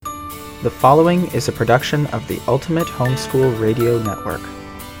The following is a production of the Ultimate Homeschool Radio Network.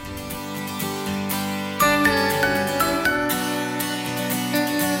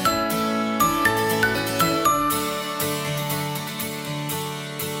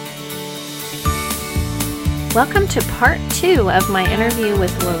 Welcome to part 2 of my interview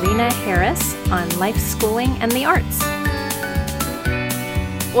with Lorena Harris on life schooling and the arts.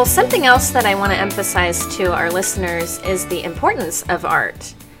 Well, something else that I want to emphasize to our listeners is the importance of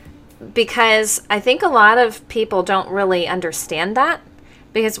art, because I think a lot of people don't really understand that,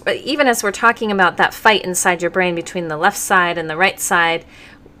 because even as we're talking about that fight inside your brain between the left side and the right side,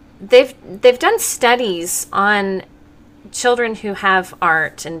 they've done studies on children who have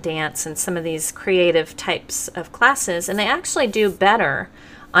art and dance and some of these creative types of classes, and they actually do better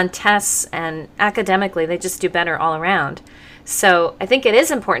on tests, and academically they just do better all around. So I think it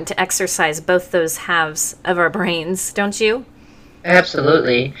is important to exercise both those halves of our brains, don't you?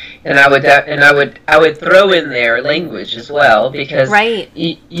 Absolutely, and I would throw in there language as well, because right.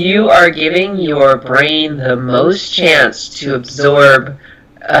 You are giving your brain the most chance to absorb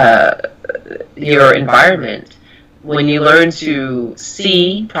your environment. When you learn to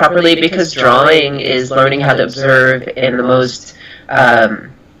see properly, because drawing is learning how to observe in the most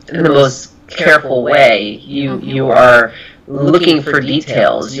careful way. You are looking for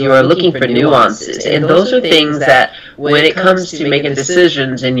details. You are looking for nuances, and those are things that, when it comes to making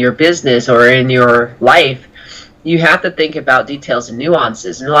decisions in your business or in your life, you have to think about details and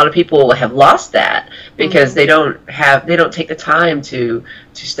nuances. And a lot of people have lost that because they don't take the time to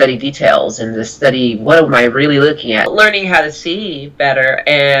study details and to study, what am I really looking at? Learning how to see better,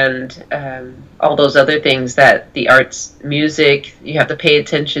 and all those other things that the arts, music, you have to pay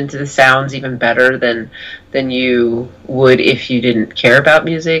attention to the sounds even better than you would if you didn't care about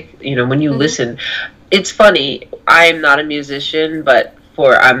music. You know, when you listen, it's funny, I'm not a musician, but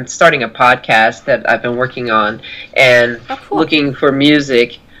I'm starting a podcast that I've been working on, and looking for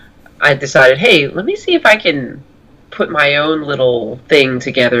music, I decided, hey, let me see if I can put my own little thing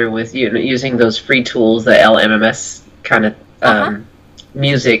together with, using those free tools, the LMMS kind of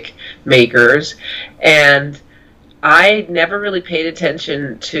music makers. And I never really paid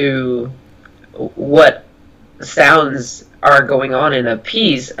attention to what sounds are going on in a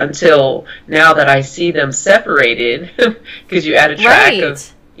piece until now that I see them separated, because you add a track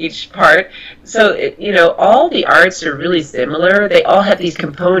of each part. So, all the arts are really similar. They all have these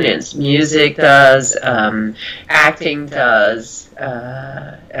components. Music does, acting does,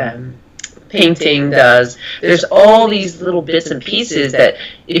 painting does. There's all these little bits and pieces that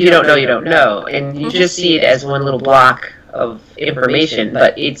if you don't know, you don't know. And you just see it as one little block of information,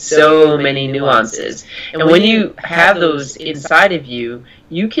 but it's so many nuances. And when you have those inside of you,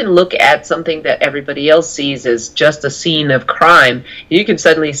 you can look at something that everybody else sees as just a scene of crime. You can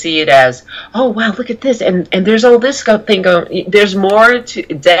suddenly see it as, oh wow, look at this, and there's all this thing going. There's more to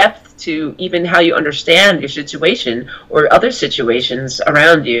depth to even how you understand your situation or other situations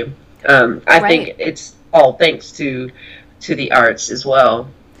around you. I think it's all thanks to the arts as well.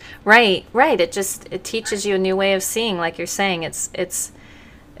 Right. It teaches you a new way of seeing, like you're saying. It's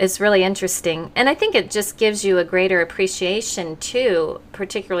really interesting. And I think it just gives you a greater appreciation too,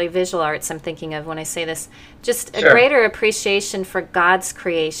 particularly visual arts I'm thinking of when I say this, just a greater appreciation for God's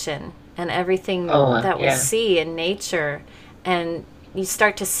creation and everything that we see in nature. And you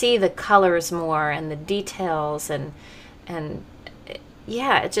start to see the colors more and the details, and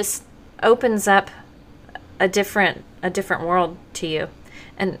it just opens up a different world to you.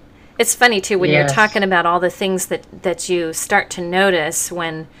 And it's funny, too, when you're talking about all the things that you start to notice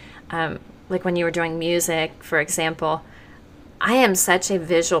when, like when you were doing music, for example. I am such a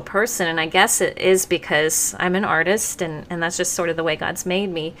visual person, and I guess it is because I'm an artist, and that's just sort of the way God's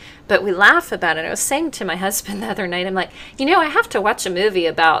made me. But we laugh about it. I was saying to my husband the other night, I'm like, I have to watch a movie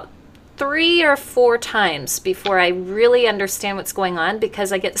about 3 or 4 times before I really understand what's going on,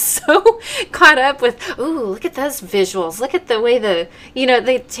 because I get so caught up with, ooh, look at those visuals. Look at the way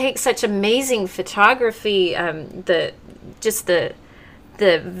they take such amazing photography, the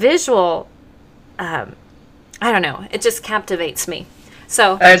visual, I don't know, it just captivates me.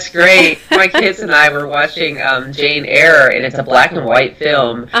 So that's great. My kids and I were watching Jane Eyre, and it's a black and white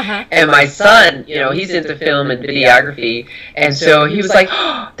film. And my son, he's into film and videography, and so he was like,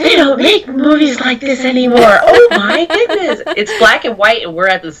 oh, they don't make movies like this anymore. Oh my goodness! It's black and white, and we're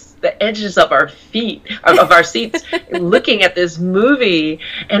at the edges of our seats, looking at this movie,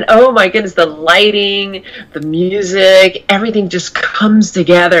 and oh my goodness, the lighting, the music, everything just comes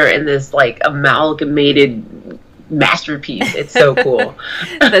together in this like amalgamated masterpiece. It's so cool.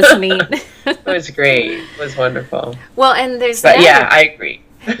 That's neat. It was great. It was wonderful. Well, and there's I agree.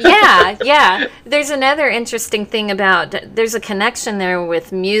 Yeah. There's another interesting thing about, there's a connection there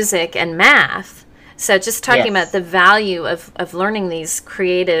with music and math. So just talking about the value of learning these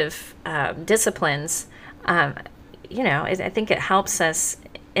creative disciplines, I think it helps us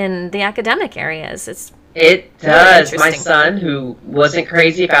in the academic areas. It does. My son, who wasn't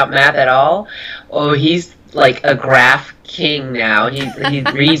crazy about math at all, he's like a graph king now. He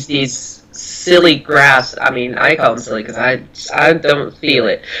reads these silly graphs. I mean, I call them silly because I don't feel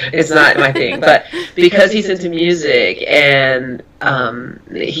it. It's not my thing. But because he's into music and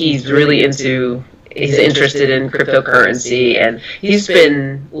he's interested in cryptocurrency, and he's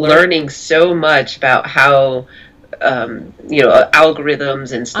been learning so much about how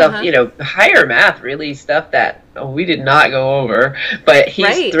algorithms and stuff, higher math, really stuff that we did not go over, but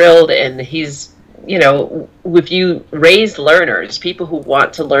he's thrilled, and he's, if you raise learners, people who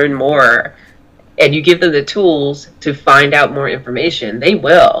want to learn more, and you give them the tools to find out more information, they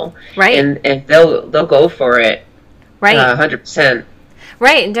will. Right. And they'll go for it. Right. 100%.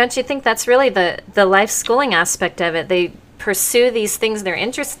 Right. And don't you think that's really the life schooling aspect of it? They pursue these things they're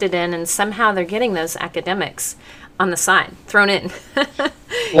interested in, and somehow they're getting those academics on the side thrown in.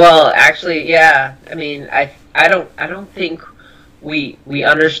 Well, actually, yeah. I mean, I don't think we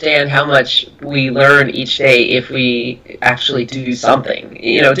understand how much we learn each day if we actually do something.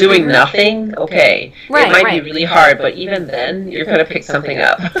 Doing nothing, okay. Right, it might be really hard, but even then, you're going to pick something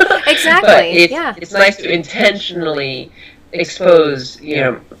up. Exactly. But it's nice to intentionally expose,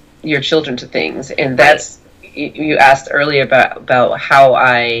 your children to things. And that's, you asked earlier about how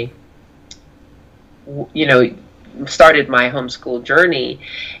I, started my homeschool journey,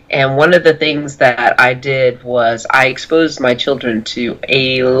 and one of the things that I did was I exposed my children to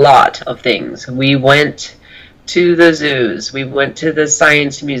a lot of things. We went to the zoos, we went to the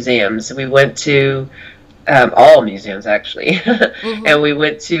science museums, we went to all museums actually, mm-hmm. And we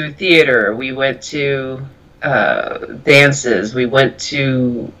went to theater, we went to dances, we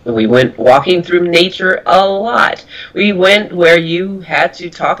went walking through nature a lot. We went where you had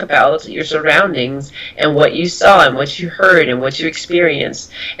to talk about your surroundings and what you saw and what you heard and what you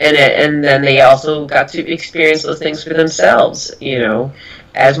experienced, and then they also got to experience those things for themselves,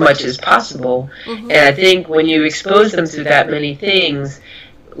 as much as possible. Mm-hmm. And I think when you expose them to that many things,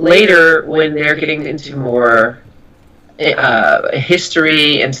 later when they're getting into more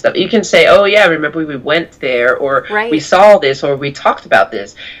history and stuff, you can say, oh yeah, remember we went there, or we saw this, or we talked about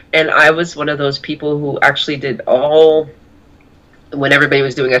this. And I was one of those people who actually did when everybody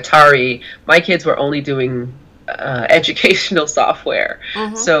was doing Atari, my kids were only doing educational software.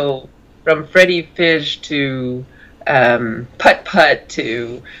 Mm-hmm. So from Freddy Fish to Putt Putt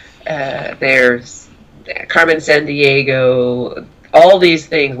to there's Carmen Sandiego, all these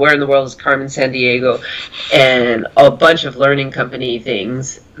things. Where in the world is Carmen Sandiego? And a bunch of learning company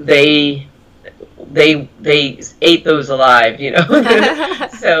things. They ate those alive,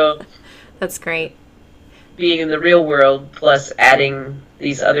 So that's great. Being in the real world plus adding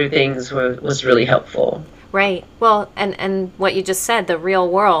these other things was really helpful. Right. Well, and what you just said, the real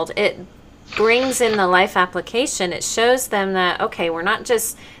world, it brings in the life application. It shows them that, okay, we're not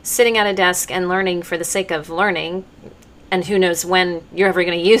just sitting at a desk and learning for the sake of learning, and who knows when you're ever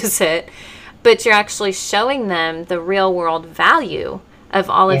going to use it, but you're actually showing them the real world value of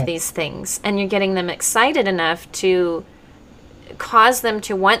all of these things, and you're getting them excited enough to cause them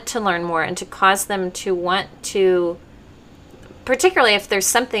to want to learn more, and to cause them to want to, particularly if there's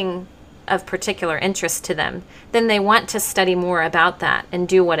something of particular interest to them, then they want to study more about that and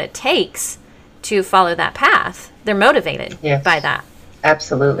do what it takes to follow that path. They're motivated by that.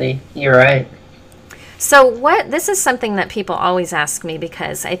 Absolutely. You're right. So this is something that people always ask me,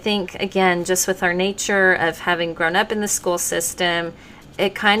 because I think, again, just with our nature of having grown up in the school system,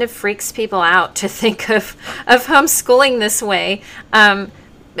 it kind of freaks people out to think of homeschooling this way. And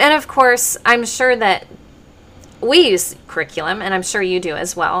of course, I'm sure that we use curriculum, and I'm sure you do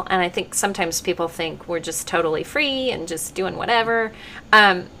as well. And I think sometimes people think we're just totally free and just doing whatever.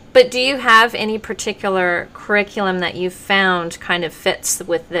 But do you have any particular curriculum that you've found kind of fits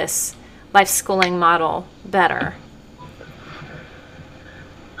with this life schooling model better?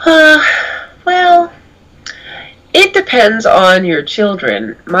 Well, it depends on your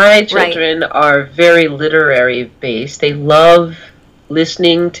children. My children are very literary based. They love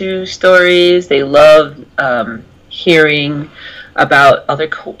listening to stories. They love hearing about other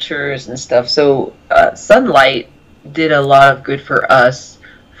cultures and stuff. So Sunlight did a lot of good for us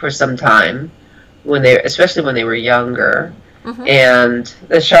for some time, especially when they were younger. Mm-hmm. And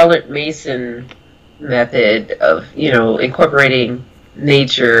the Charlotte Mason method of, incorporating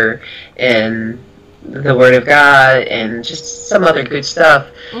nature and the Word of God and just some other good stuff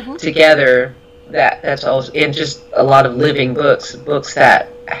together. That's also, and just a lot of living books that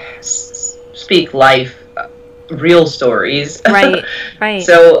speak life, real stories. Right, right.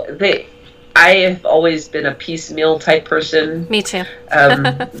 So I have always been a piecemeal type person. Me too.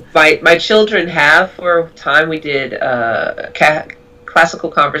 My children have, for a time, we did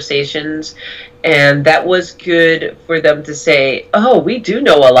classical conversations, and that was good for them to say, oh, we do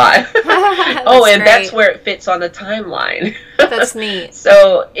know a lot. That's where it fits on the timeline. That's neat.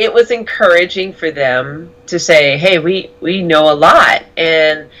 So it was encouraging for them to say, hey, we know a lot,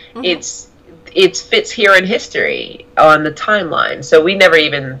 and it fits here in history on the timeline. So we never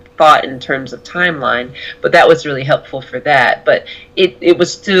even thought in terms of timeline, but that was really helpful for that. But it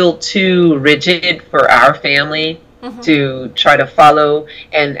was still too rigid for our family to try to follow.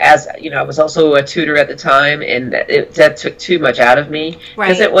 And as you know, I was also a tutor at the time, and that took too much out of me,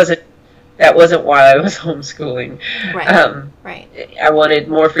 because that wasn't why I was homeschooling. Right. I wanted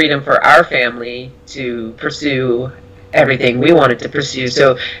more freedom for our family to pursue everything we wanted to pursue.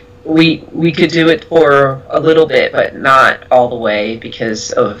 So we could do it for a little bit, but not all the way,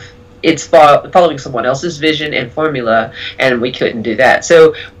 because of it's following someone else's vision and formula, and we couldn't do that.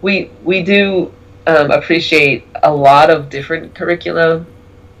 So we do appreciate a lot of different curricula.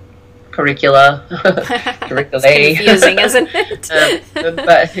 It's confusing, isn't it?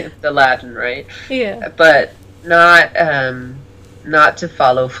 But the Latin, right? Yeah. But not to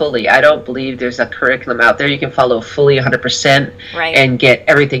follow fully. I don't believe there's a curriculum out there you can follow fully 100% and get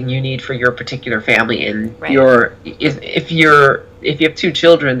everything you need for your particular family. And if you have two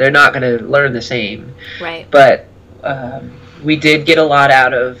children, they're not going to learn the same. Right. But we did get a lot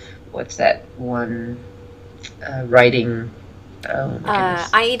out of, what's that one, writing?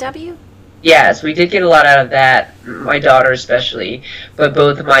 IEW? Yes, we did get a lot out of that, my daughter especially, but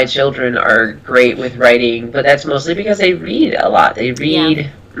both of my children are great with writing, but that's mostly because they read a lot. They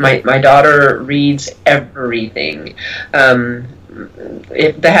read, my daughter reads everything.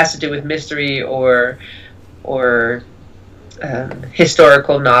 If that has to do with mystery or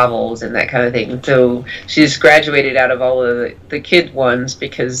historical novels and that kind of thing. So she's graduated out of all of the kid ones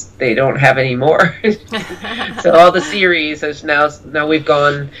because they don't have any more. So all the series is now we've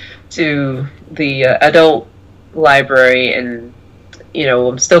gone to the adult library, and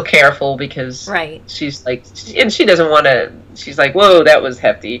I'm still careful because she's like, and she doesn't want to, she's like, whoa, that was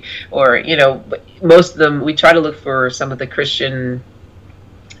hefty, or but most of them we try to look for some of the Christian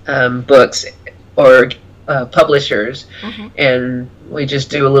books or publishers, and we just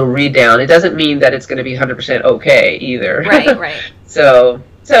do a little read down. It doesn't mean that it's going to be 100% okay either. Right. So,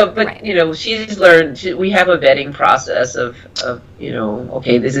 but she's learned. We have a vetting process of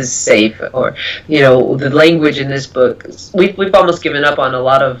okay, this is safe, or the language in this book. We've almost given up on a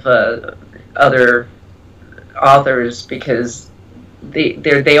lot of other authors because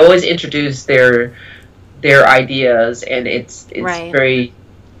they always introduce their ideas, and it's very.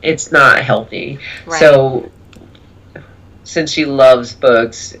 It's not healthy. So since she loves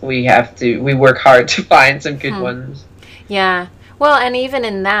books, we work hard to find some good ones. Yeah. Well, and even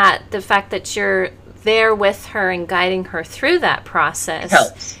in that, the fact that you're there with her and guiding her through that process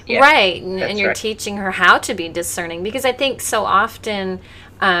helps. Yeah. Right. And you're teaching her how to be discerning, because I think so often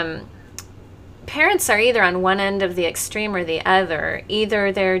parents are either on one end of the extreme or the other.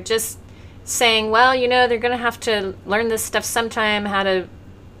 Either they're just saying, well, they're going to have to learn this stuff sometime, how to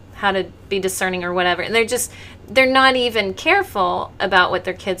be discerning or whatever, and they're not even careful about what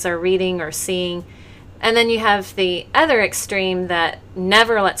their kids are reading or seeing. And then you have the other extreme that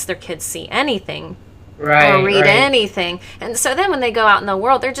never lets their kids see anything or read anything, and so then when they go out in the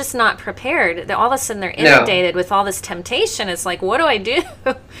world, they're just not prepared. All of a sudden they're inundated with all this temptation. It's like, what do I do?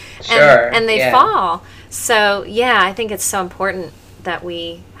 And they fall. So I think it's so important that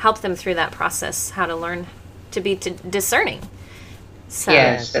we help them through that process, how to learn to be discerning. So,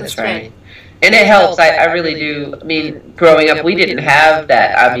 yes, that's right. And it helps. I really do. I mean, growing up, we didn't have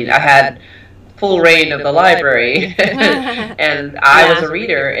that. I mean, I had full reign of the library, and I was a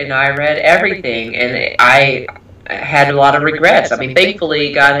reader, and I read everything, and I had a lot of regrets. I mean,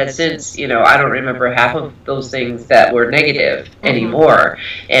 thankfully, God has since, I don't remember half of those things that were negative anymore,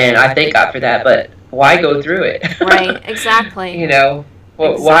 and I thank God for that, but why go through it? Right, exactly.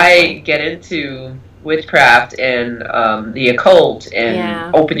 Why get into witchcraft and the occult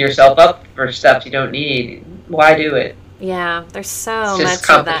and open yourself up for stuff you don't need? Why do it? Yeah, there's so much of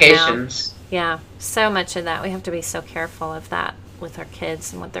complications. That now. Yeah, so much of that. We have to be so careful of that with our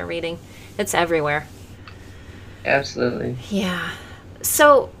kids and what they're reading. It's everywhere. Absolutely. Yeah.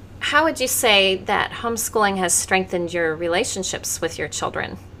 So how would you say that homeschooling has strengthened your relationships with your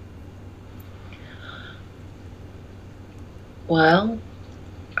children? Well,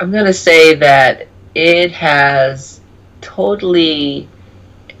 I'm going to say that it has totally,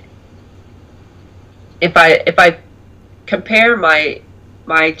 if I compare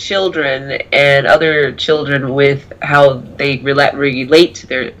my children and other children with how they relate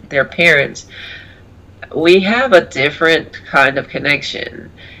to their parents, we have a different kind of connection.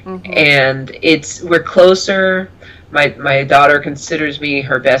 Mm-hmm. And we're closer. My daughter considers me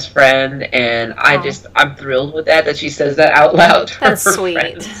her best friend, and I'm thrilled with that she says that out loud to That's her sweet.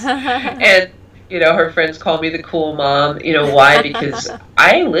 friends. And her friends call me the cool mom. Why? Because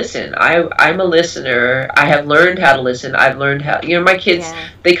I listen. I'm a listener. I have learned how to listen. I've learned how, my kids,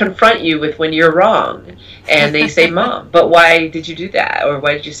 they confront you with when you're wrong, and they say, Mom, but why did you do that? Or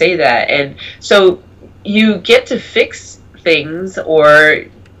why did you say that? And so you get to fix things, or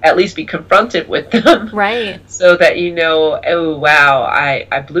at least be confronted with them. Right. So that oh, wow,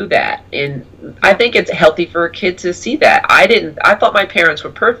 I blew that. And I think it's healthy for a kid to see that. I thought my parents were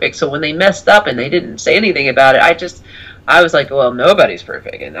perfect, so when they messed up and they didn't say anything about it, I was like, well, nobody's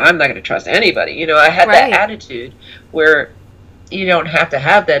perfect, and I'm not going to trust anybody. I had that attitude where you don't have to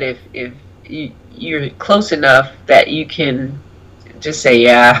have that if you're close enough that you can just say,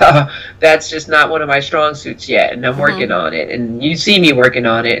 yeah, that's just not one of my strong suits yet, and I'm working on it, and you see me working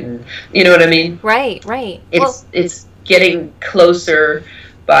on it, and you know what I mean? Right. It's getting closer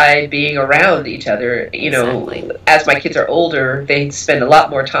by being around each other. Exactly. As my kids are older, they spend a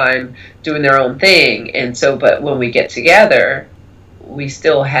lot more time doing their own thing, and so, but when we get together, we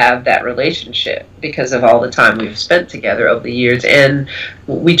still have that relationship because of all the time we've spent together over the years, and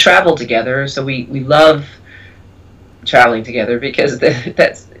we travel together, so we love traveling together because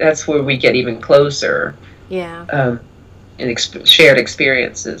that's where we get even closer. Yeah. And shared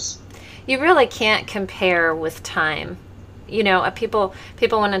experiences. You really can't compare with time. People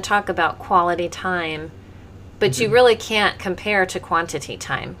want to talk about quality time, but you really can't compare to quantity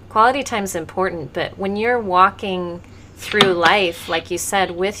time. Quality time's important, but when you're walking through life, like you said,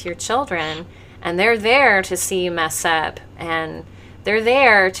 with your children, and they're there to see you mess up, and they're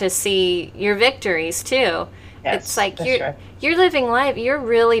there to see your victories too. Yes, it's like you're living life. You're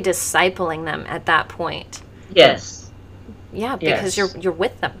really discipling them at that point. Yes. Yeah, because you're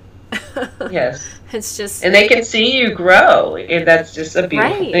with them. Yes. It's just, and they can see you grow, and that's just a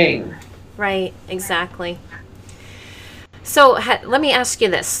beautiful thing. Right. Exactly. So let me ask you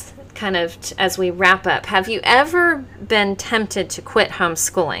this, kind of as we wrap up. Have you ever been tempted to quit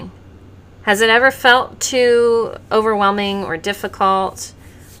homeschooling? Has it ever felt too overwhelming or difficult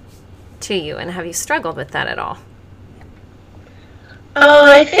to you, and have you struggled with that at all?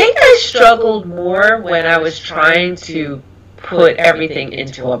 I think I struggled more when I was trying to put everything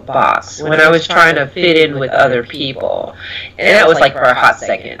into a box, when I was trying to fit in with other people, and that was like for a hot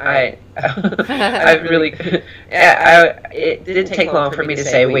second. I really, it didn't take long for me to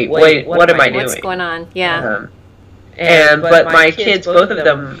say, wait, what am I doing? What's going on? Yeah. But my kids, both of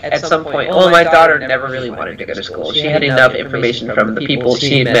them, at some point, my daughter never really wanted to go to school. She had enough information from the people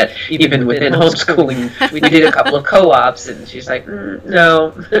she had met, even within homeschooling. We did a couple of co-ops, and she's like,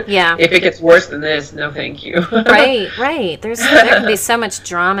 no. Yeah. If it gets worse than this, no thank you. Right. There can be so much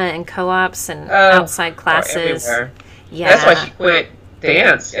drama in co-ops and outside classes. Everywhere. Yeah. That's why she quit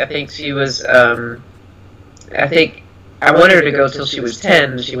dance. I think she was, I wanted her to go till she was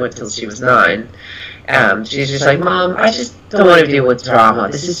 10, and she went till she was 9. She's just like, Mom, I just don't want to deal with drama.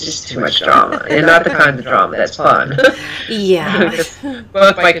 This is just too much drama, and not the kind of drama that's fun. Yeah.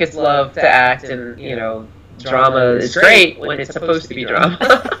 Both my kids love to act, and drama is great when it's supposed to be drama.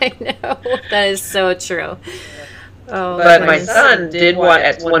 I know, that is so true. Oh, but my son did want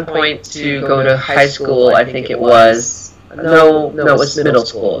at one point to go to high school. I think it was it was middle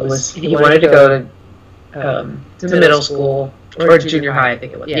school. He wanted to go to middle school. Or junior high, I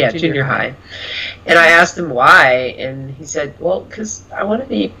think it was. Yeah, junior high. And I asked him why, and he said, well, because I want to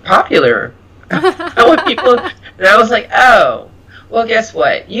be popular. I want people... And I was like, oh, well, guess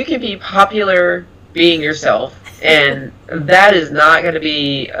what? You can be popular being yourself, and that is not going to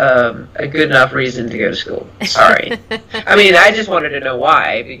be a good enough reason to go to school. Sorry. I mean, I just wanted to know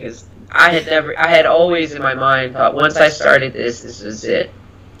why, because I had always in my mind thought, once I started this was it.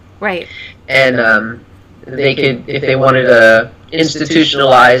 Right. And, they could, if they wanted a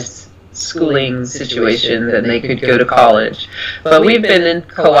institutionalized schooling situation, then they could go to college. But we've been in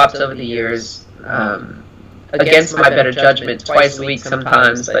co-ops over the years, against my better judgment, twice a week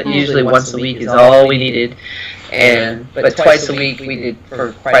sometimes, but usually once a week is all we needed. But twice a week we did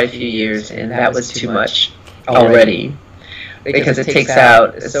for quite a few years, and that was too much already, because it takes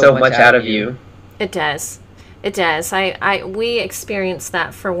out so much out of you. It does. It does. We experienced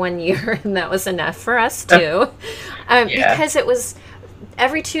that for 1 year, and that was enough for us too, because it was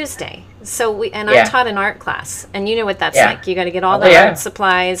every Tuesday. So I taught an art class, and you know what that's like. You got to get all the art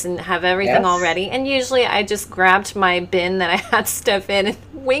supplies and have everything all ready. And usually, I just grabbed my bin that I had stuff in and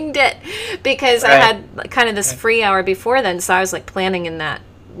winged it, because I had kind of this free hour before then. So I was like planning in that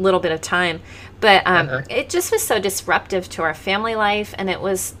little bit of time, but it just was so disruptive to our family life, and it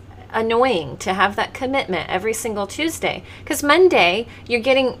was annoying to have that commitment every single Tuesday, because Monday you're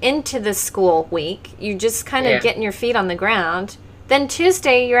getting into the school week, you're just kind of getting your feet on the ground, then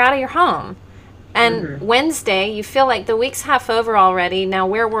Tuesday you're out of your home, and Wednesday you feel like the week's half over already, now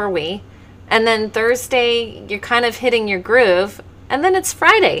where were we, and then Thursday you're kind of hitting your groove, and then it's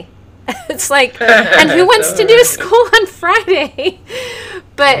Friday. It's like, and who wants to do school on Friday?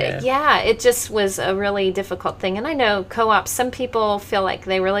 But it just was a really difficult thing. And I know co-ops, some people feel like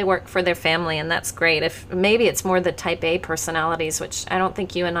they really work for their family, and that's great. If maybe it's more the type A personalities, which I don't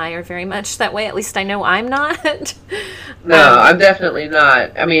think you and I are very much that way. At least I know I'm not. No, I'm definitely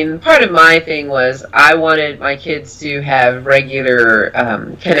not. I mean, part of my thing was I wanted my kids to have regular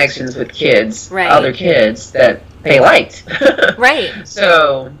connections with kids, other kids that they liked. Right.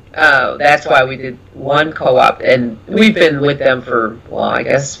 So that's why we did one co-op, and we've been with them for, well, I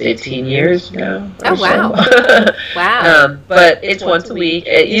guess 15 years now. Oh, wow. Wow. But it's once a week.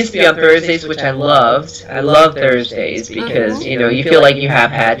 It used to be on Thursdays, which I loved. I love Thursdays because, you feel like you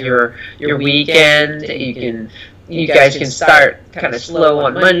have had your weekend. You guys can start kind of slow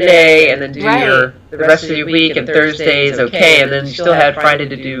on Monday and then do the rest of your week, and Thursday is okay, and then you still have Friday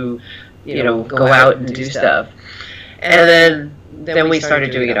to do, go out and do stuff. And then we started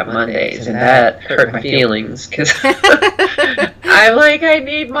doing it on Mondays, and that hurt my feelings, because I'm like, I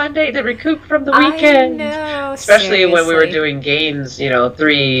need Monday to recoup from the weekend. I know, especially when we were doing games,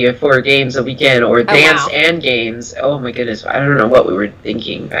 3 or 4 games a weekend, or dance and games. Oh my goodness, I don't know what we were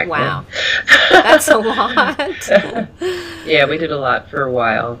thinking back then. That's a lot. Yeah, we did a lot for a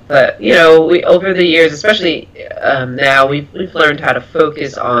while, but we over the years, especially now, we've learned how to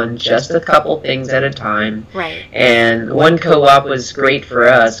focus on just a couple things at a time. Right. And one co-op was great for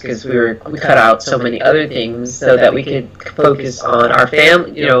us because we cut out so many other things so that we could focus on our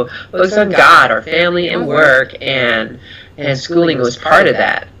family, focus on God, our family, and work, and schooling was part of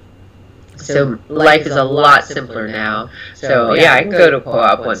that. So life is a lot simpler now. So I can go to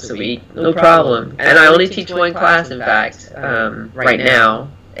co-op once a week, no problem. And I only teach one class, in fact, right now,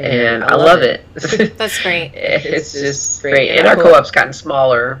 and I love it. That's great. It's just great. And our co-op's gotten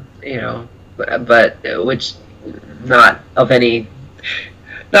smaller, but which not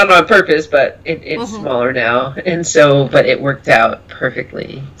on purpose, but it's smaller now, and so, but it worked out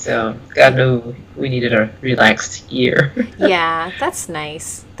perfectly. So God knew we needed a relaxed year. Yeah, that's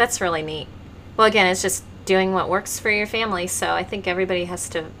nice. That's really neat. Well, again, it's just doing what works for your family. So I think everybody has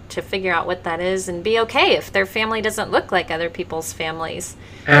to figure out what that is and be okay if their family doesn't look like other people's families.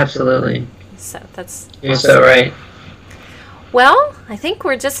 Absolutely. So that's You're awesome. So right. Well, I think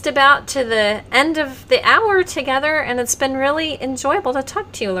we're just about to the end of the hour together, and it's been really enjoyable to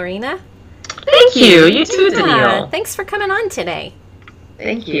talk to you, Lorena. Thank you. You too, Danielle. Thanks for coming on today.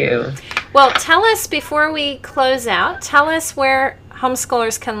 Thank you. Well, tell us, before we close out, tell us where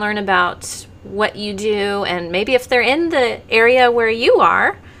homeschoolers can learn about what you do, and maybe if they're in the area where you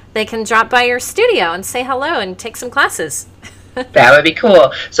are, they can drop by your studio and say hello and take some classes. That would be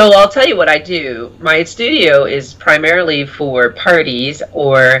cool. So I'll tell you what I do. My studio is primarily for parties,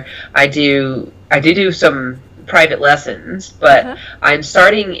 or I do some private lessons, but I'm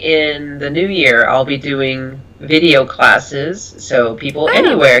starting in the new year. I'll be doing video classes, so people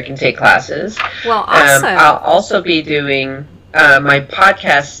anywhere can take classes. Well, awesome. I'll also be doing, my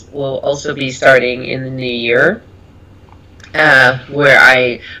podcast will also be starting in the new year, where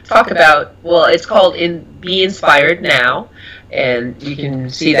I talk about, it's called Be Inspired Now, and you can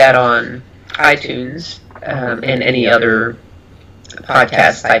see that on iTunes and any other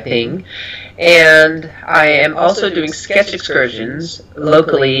podcast type thing. And I am also doing sketch excursions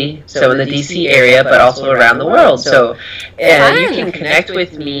locally, so in the DC area, but also around the world. So you can connect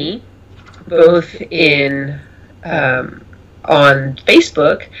with me both on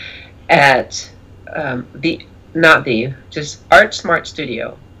Facebook at just Art Smart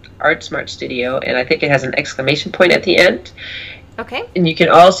Studio. Art Smart Studio, and I think it has an exclamation point at the end. Okay. And you can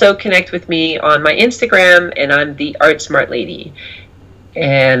also connect with me on my Instagram, and I'm the Art Smart Lady.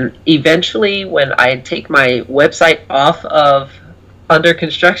 And eventually, when I take my website off of under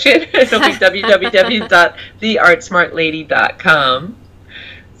construction, it'll be www.theartsmartlady.com.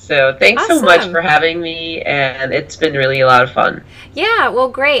 So thanks Awesome. so much for having me, and it's been really a lot of fun. Yeah, well,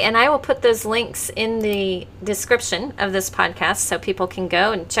 great. And I will put those links in the description of this podcast so people can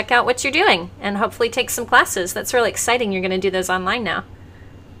go and check out what you're doing and hopefully take some classes. That's really exciting. You're going to do those online now.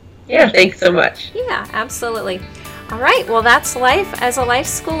 Yeah, thanks so much. Yeah, absolutely. All right, well, that's life as a life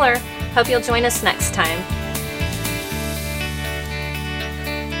schooler. Hope you'll join us next time.